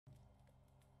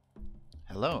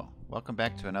Hello, welcome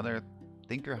back to another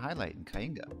Thinker highlight in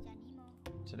Kainga.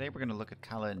 Today we're going to look at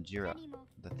Kala and Jeera,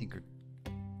 the Thinker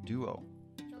duo.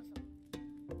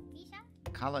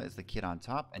 Kala is the kid on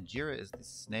top and Jeera is the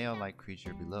snail-like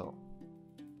creature below.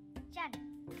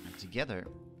 And together,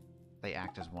 they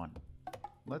act as one.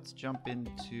 Let's jump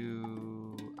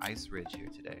into Ice Ridge here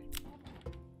today.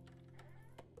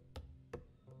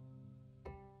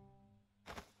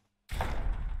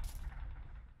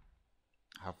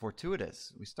 How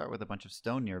fortuitous. We start with a bunch of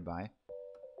stone nearby,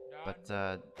 but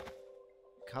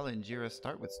Kala and Jeera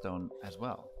start with stone as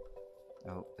well.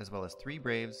 As well as 3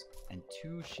 braves and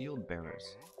 2 shield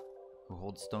bearers who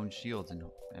hold stone shields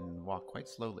and walk quite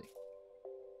slowly.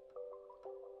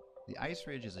 The Ice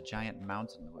Ridge is a giant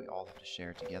mountain that we all have to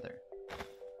share together.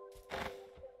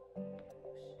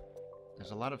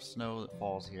 There's a lot of snow that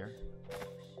falls here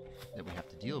that we have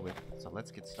to deal with, so let's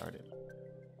get started.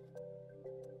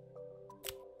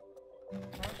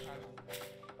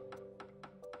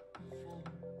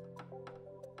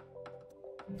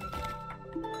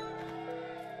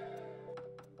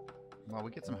 While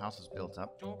we get some houses built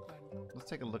up, let's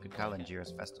take a look at Kala and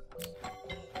Jeera's festivals.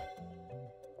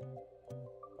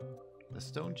 The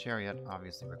stone chariot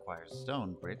obviously requires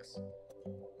stone bricks,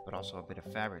 but also a bit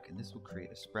of fabric, and this will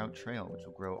create a sprout trail which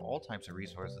will grow all types of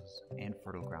resources and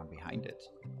fertile ground behind it.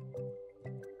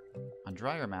 On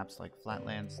drier maps like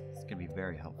flatlands, this can be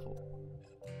very helpful.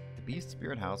 The Beast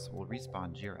Spirit House will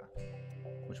respawn Jeera,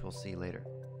 which we'll see later,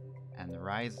 and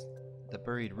the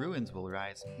buried ruins will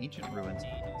rise ancient ruins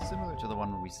similar to the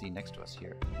one we see next to us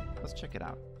here. Let's check it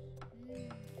out.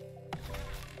 Looks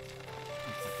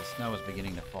like the snow is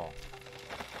beginning to fall.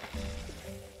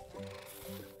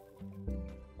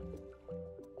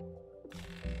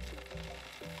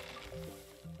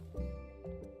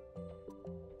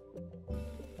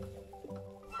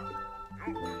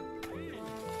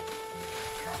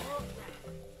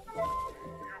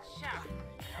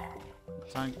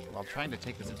 While trying to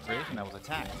take this inspiration, I was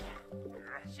attacked.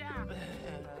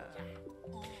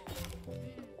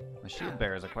 My shield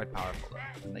bearers are quite powerful,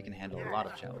 and they can handle a lot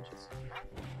of challenges.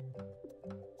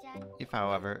 If,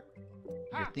 however,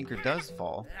 your thinker does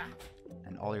fall,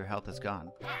 and all your health is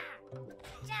gone,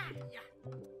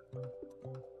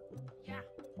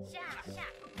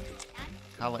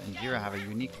 Kala and Jeera have a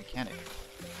unique mechanic.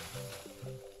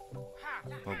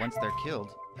 But once they're killed,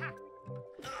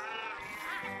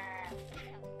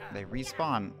 they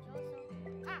respawn.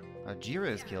 Jeera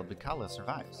is killed, but Kala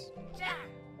survives.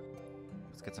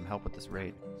 Let's get some help with this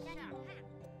raid.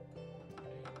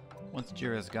 Once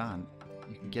Jeera is gone,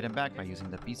 you can get him back by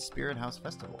using the Beast Spirit House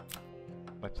Festival.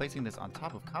 By placing this on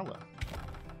top of Kala,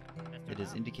 it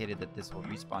is indicated that this will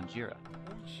respawn Jeera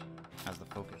as the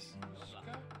focus.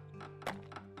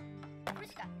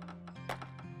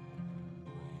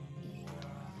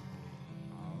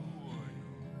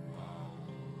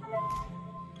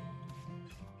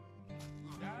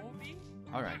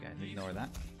 Alright guys, ignore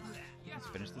that. Let's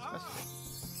finish this festival.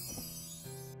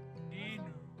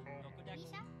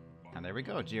 And there we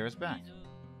go, Jeera's back.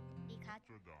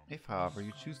 If, however,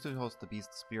 you choose to host the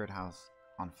Beast Spirit House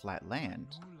on flat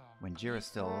land, when Jeera's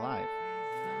still alive,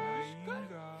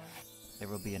 there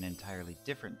will be an entirely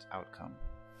different outcome.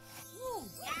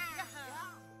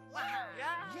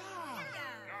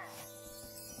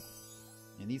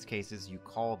 In these cases, you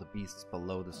call the beasts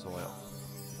below the soil.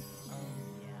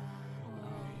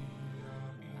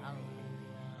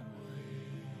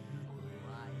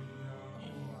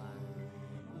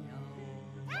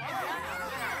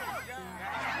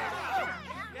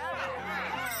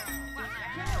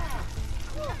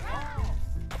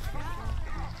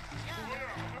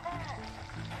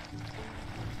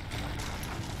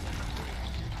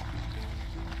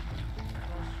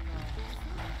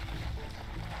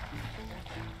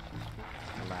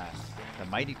 Alas, the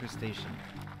mighty crustacean,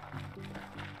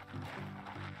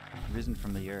 risen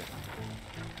from the earth.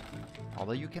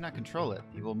 Although you cannot control it,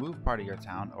 he will move part of your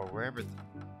town or wherever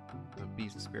the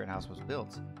Beast Spirit House was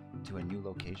built to a new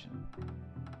location.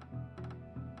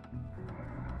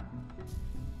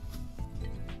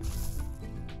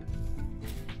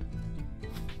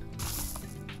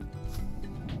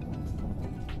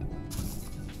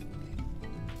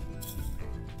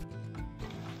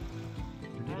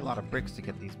 A lot of bricks to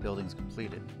get these buildings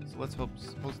completed, so let's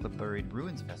host the Buried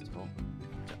Ruins Festival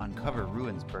to uncover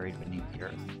ruins buried beneath the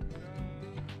earth.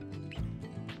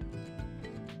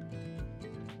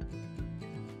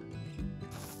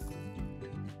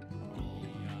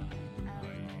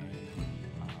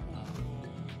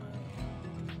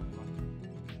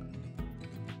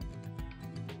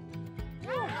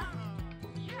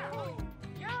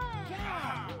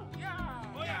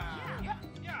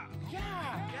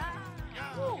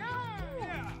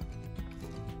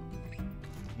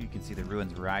 see the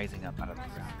ruins rising up out of the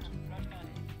ground.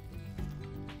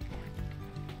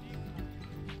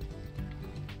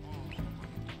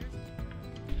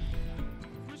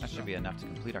 That should be enough to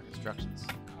complete our constructions.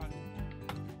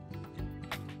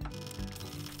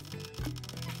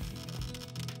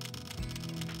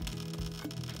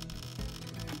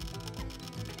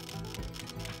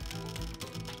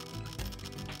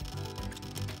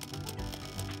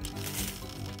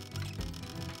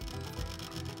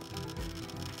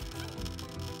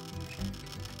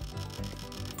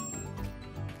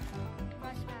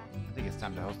 I think it's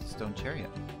time to host the stone chariot.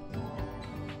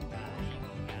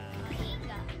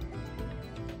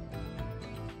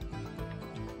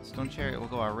 The stone chariot will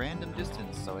go a random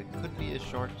distance, so it could be a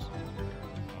short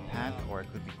path or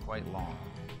it could be quite long.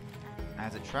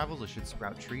 As it travels, it should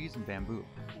sprout trees and bamboo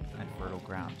and fertile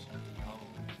ground.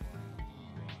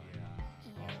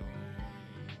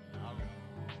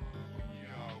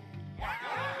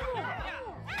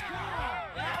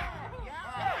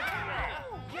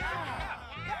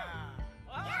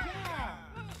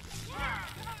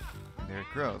 There it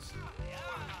grows.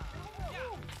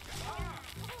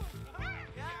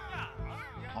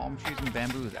 Palm trees and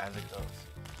bamboos as it goes.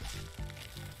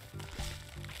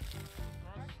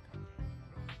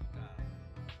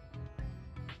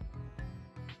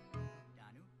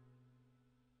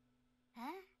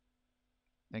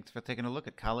 Thanks for taking a look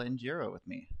at Kala and Jeera with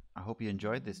me. I hope you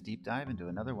enjoyed this deep dive into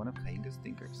another one of Kainga's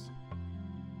thinkers.